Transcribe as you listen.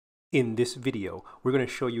In this video, we're going to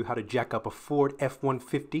show you how to jack up a Ford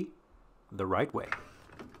F150 the right way.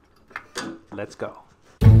 Let's go.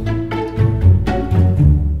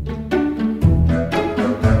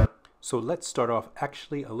 So let's start off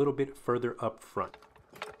actually a little bit further up front.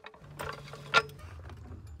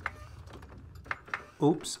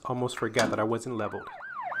 Oops, almost forgot that I wasn't leveled.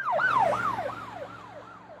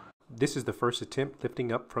 This is the first attempt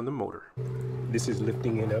lifting up from the motor. This is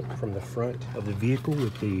lifting it up from the front of the vehicle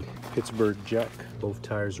with the Pittsburgh jack. Both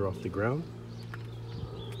tires are off the ground.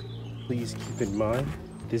 Please keep in mind,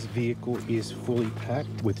 this vehicle is fully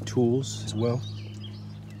packed with tools as well.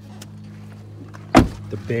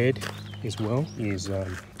 The bed as well is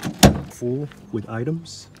full with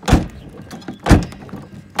items.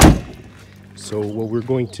 So what we're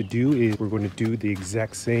going to do is we're going to do the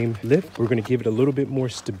exact same lift. We're going to give it a little bit more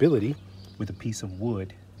stability with a piece of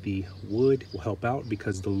wood. The wood will help out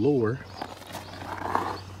because the lower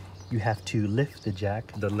you have to lift the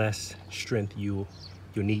jack, the less strength you'll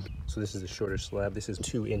need. So this is a shorter slab. This is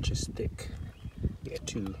 2 inches thick. Yeah,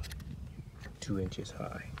 two inches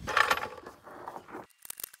high.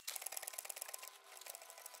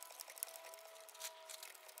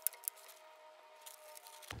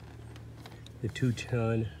 The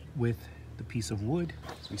 2-ton with the piece of wood.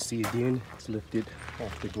 As we see again, it's lifted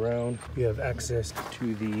off the ground. You have access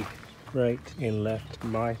to the right and left.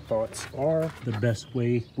 My thoughts are the best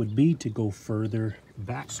way would be to go further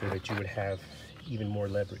back so that you would have even more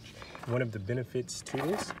leverage. One of the benefits to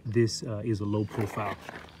this is a low profile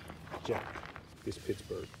jack, this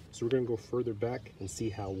Pittsburgh. So we're gonna go further back and see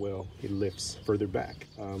how well it lifts further back.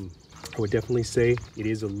 I would definitely say it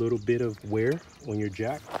is a little bit of wear on your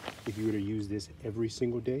jack if you were to use this every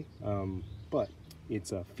single day, but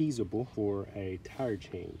it's feasible for a tire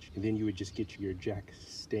change, and then you would just get your jack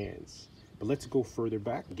stands. But let's go further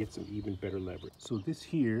back and get some even better leverage. So this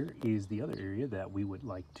here is the other area that we would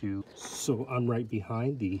like to. So I'm right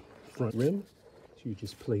behind the front rim. So you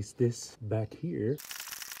just place this back here.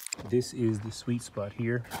 This is the sweet spot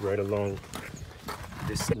here, right along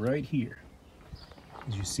this right here.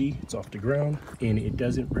 As you see, it's off the ground and it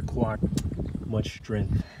doesn't require much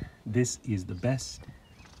strength. This is the best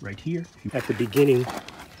right here. At the beginning,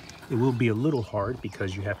 it will be a little hard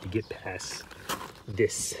because you have to get past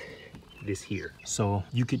this here. So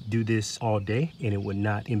you could do this all day and it would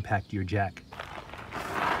not impact your jack.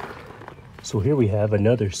 So here we have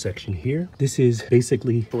another section here. This is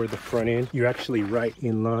basically for the front end. You're actually right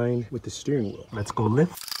in line with the steering wheel. Let's go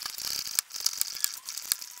lift.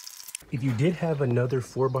 If you did have another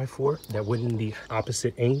 4x4 that went in the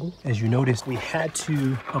opposite angle, as you noticed, we had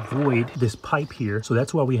to avoid this pipe here. So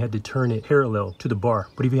that's why we had to turn it parallel to the bar.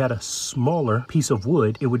 But if you had a smaller piece of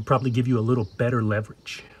wood, it would probably give you a little better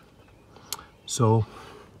leverage. So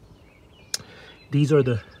these are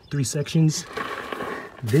the 3 sections.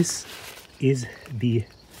 This is the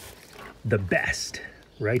best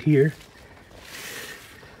right here.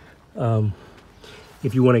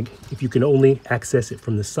 If you can only access it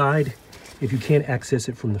from the side, if you can't access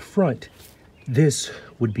it from the front, this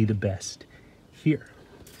would be the best here.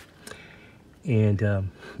 And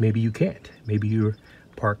maybe you can't. Maybe you're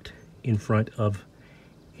parked in front of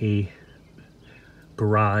a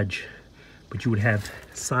garage, but you would have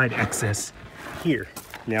side access here.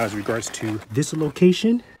 Now, as regards to this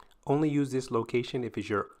location, only use this location if it's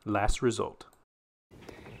your last result.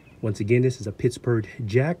 Once again, this is a Pittsburgh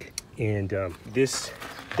jack, and this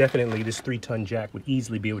 3-ton jack would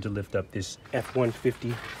easily be able to lift up this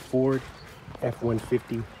F150 Ford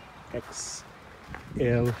F150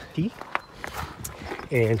 XLT.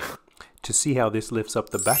 And to see how this lifts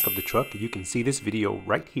up the back of the truck, you can see this video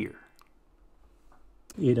right here.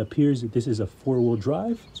 It appears that this is a 4-wheel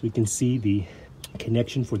drive, so we can see the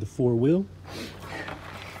connection for the 4-wheel.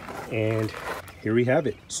 And here we have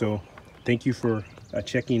it. So thank you for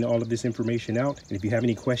checking all of this information out. And if you have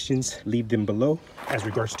any questions, leave them below. As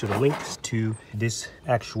regards to the links to this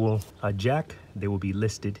actual jack, they will be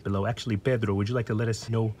listed below. Actually, Pedro, would you like to let us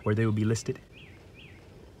know where they will be listed?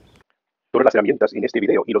 Todas las herramientas en este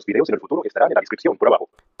video y los videos en el futuro estarán en la descripción por abajo.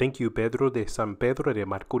 Thank you, Pedro de San Pedro de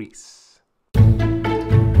Marcuris.